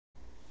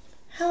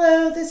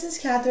Hello, this is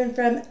Catherine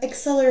from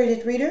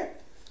Accelerated Reader.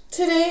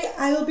 Today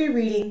I will be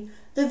reading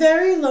The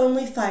Very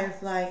Lonely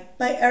Firefly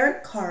by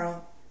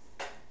Carle.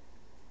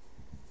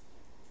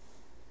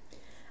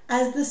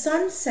 As the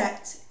sun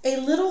set, a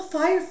little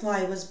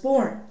firefly was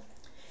born.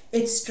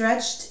 It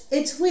stretched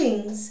its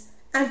wings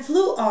and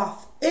flew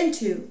off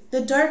into the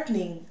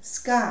darkening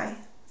sky.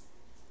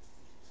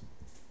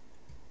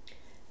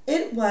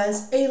 It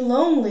was a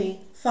lonely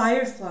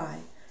firefly,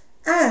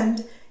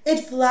 and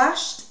it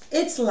flashed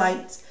its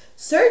lights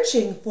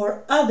searching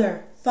for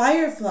other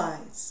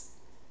fireflies.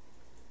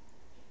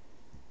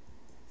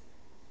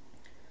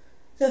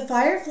 The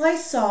firefly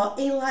saw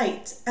a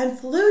light and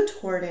flew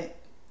toward it.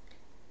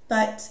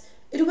 But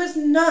it was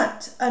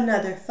not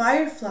another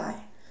firefly.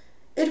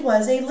 It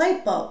was a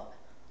light bulb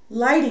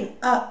lighting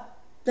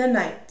up the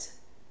night.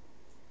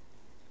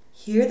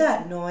 Hear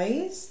that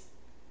noise?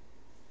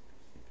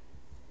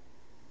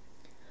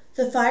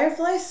 The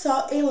firefly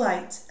saw a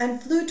light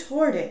and flew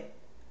toward it.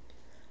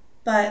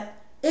 But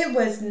it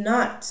was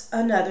not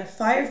another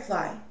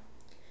firefly.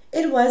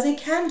 It was a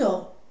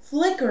candle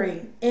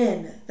flickering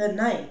in the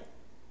night.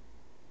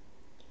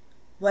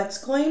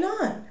 What's going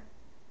on?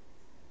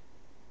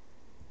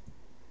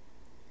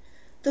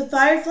 The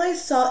firefly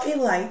saw a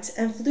light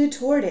and flew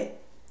toward it.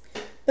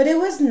 But it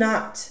was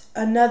not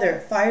another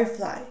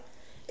firefly.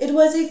 It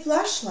was a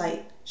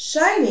flashlight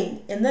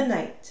shining in the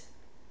night.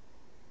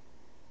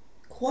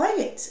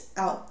 Quiet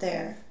out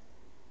there.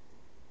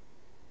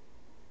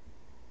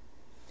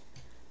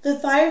 The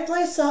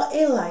firefly saw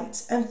a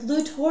light and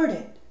flew toward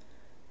it.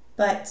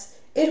 But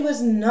it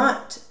was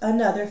not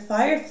another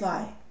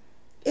firefly.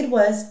 It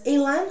was a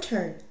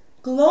lantern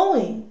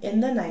glowing in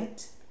the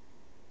night.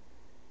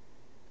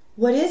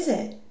 What is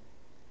it?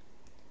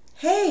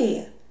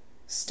 Hey,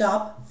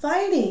 stop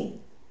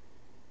fighting.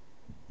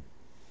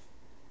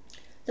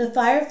 The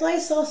firefly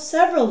saw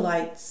several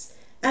lights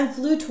and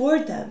flew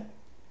toward them.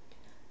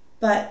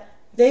 But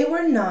they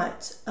were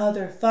not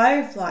other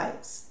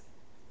fireflies.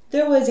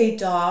 There was a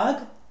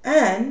dog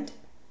and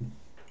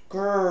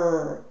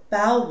grrr,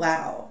 bow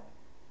wow.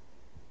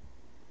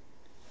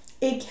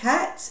 A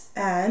cat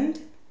and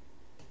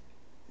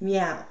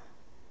meow,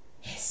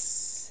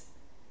 hiss.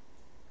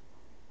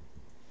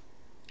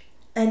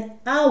 An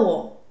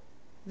owl,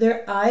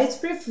 their eyes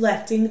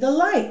reflecting the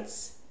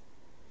lights.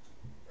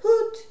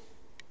 Hoot!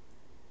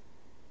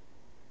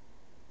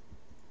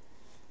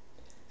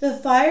 The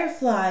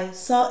firefly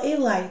saw a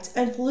light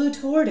and flew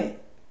toward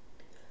it.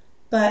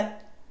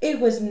 But it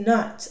was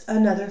not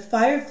another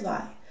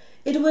firefly.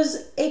 It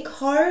was a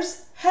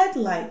car's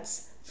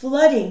headlights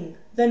flooding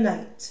the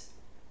night.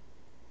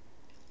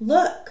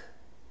 Look!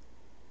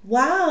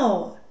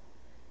 Wow!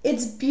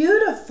 It's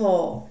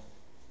beautiful!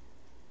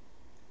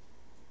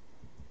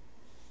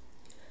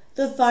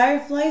 The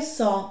firefly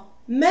saw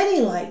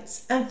many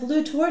lights and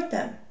flew toward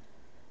them,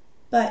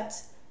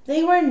 but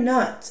they were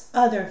not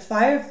other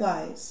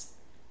fireflies.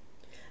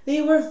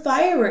 They were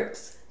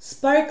fireworks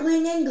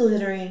sparkling and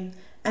glittering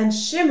and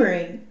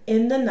shimmering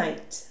in the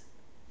night.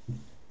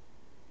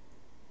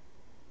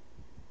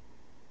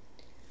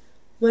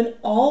 When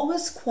all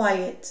was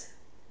quiet,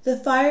 the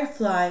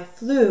firefly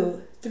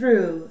flew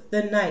through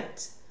the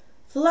night,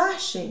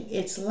 flashing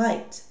its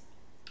light,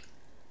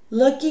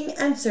 looking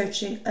and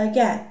searching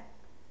again.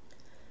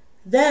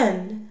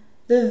 Then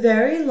the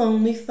very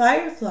lonely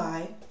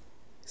firefly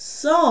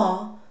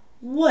saw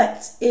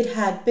what it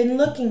had been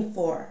looking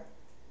for.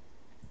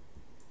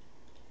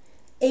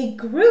 A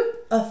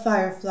group of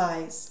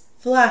fireflies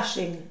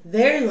flashing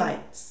their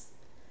lights.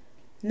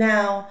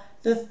 Now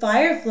the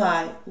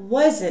firefly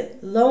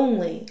wasn't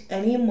lonely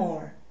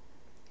anymore.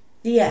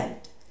 The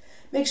end.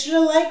 Make sure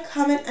to like,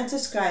 comment, and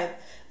subscribe.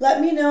 Let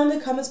me know in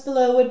the comments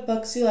below what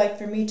books you'd like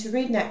for me to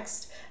read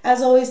next.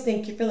 As always,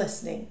 thank you for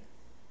listening.